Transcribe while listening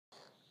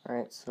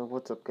Alright, so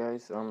what's up,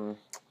 guys?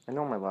 I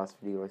know in my last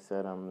video I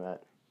said that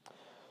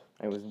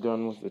I was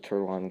done with the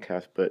Turtle Island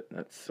cast, but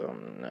that's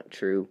not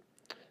true.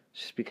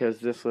 Just because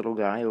this little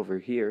guy over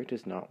here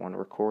does not want to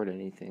record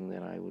anything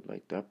that I would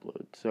like to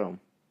upload. So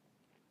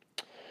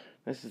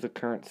this is the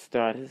current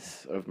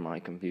status of my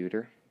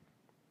computer.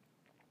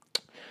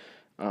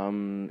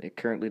 It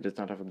currently does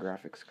not have a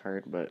graphics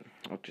card, but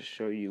I'll just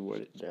show you what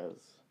it does.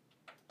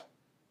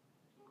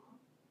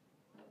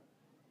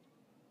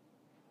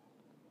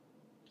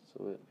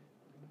 So it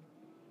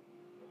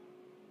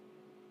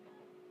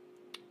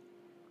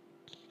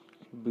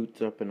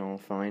boots up and all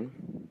fine.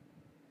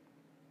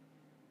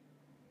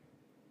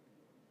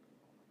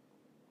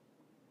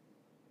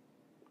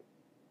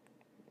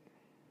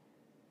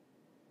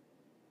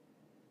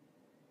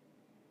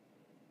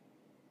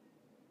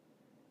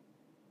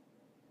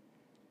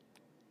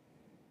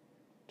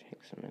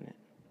 Takes a minute.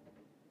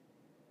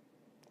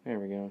 There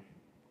we go.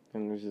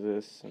 And there's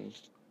this, and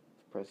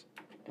press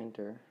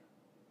enter.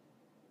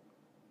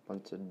 A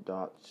bunch of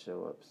dots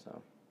show up,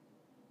 so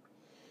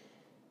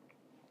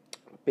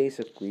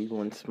basically,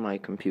 once my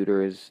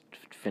computer is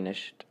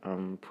finished,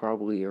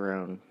 probably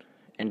around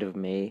end of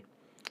May,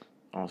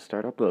 I'll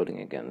start uploading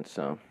again.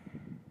 So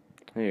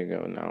there you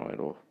go. Now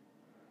it'll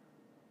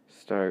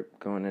start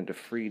going into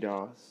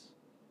FreeDOS.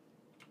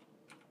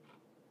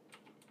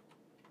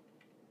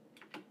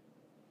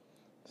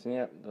 So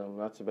yeah,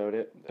 that's about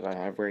it that I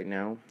have right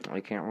now.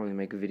 I can't really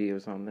make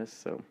videos on this,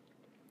 so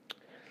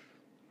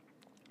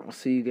I'll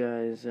see you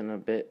guys in a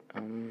bit.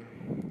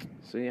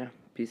 So yeah,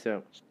 peace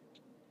out.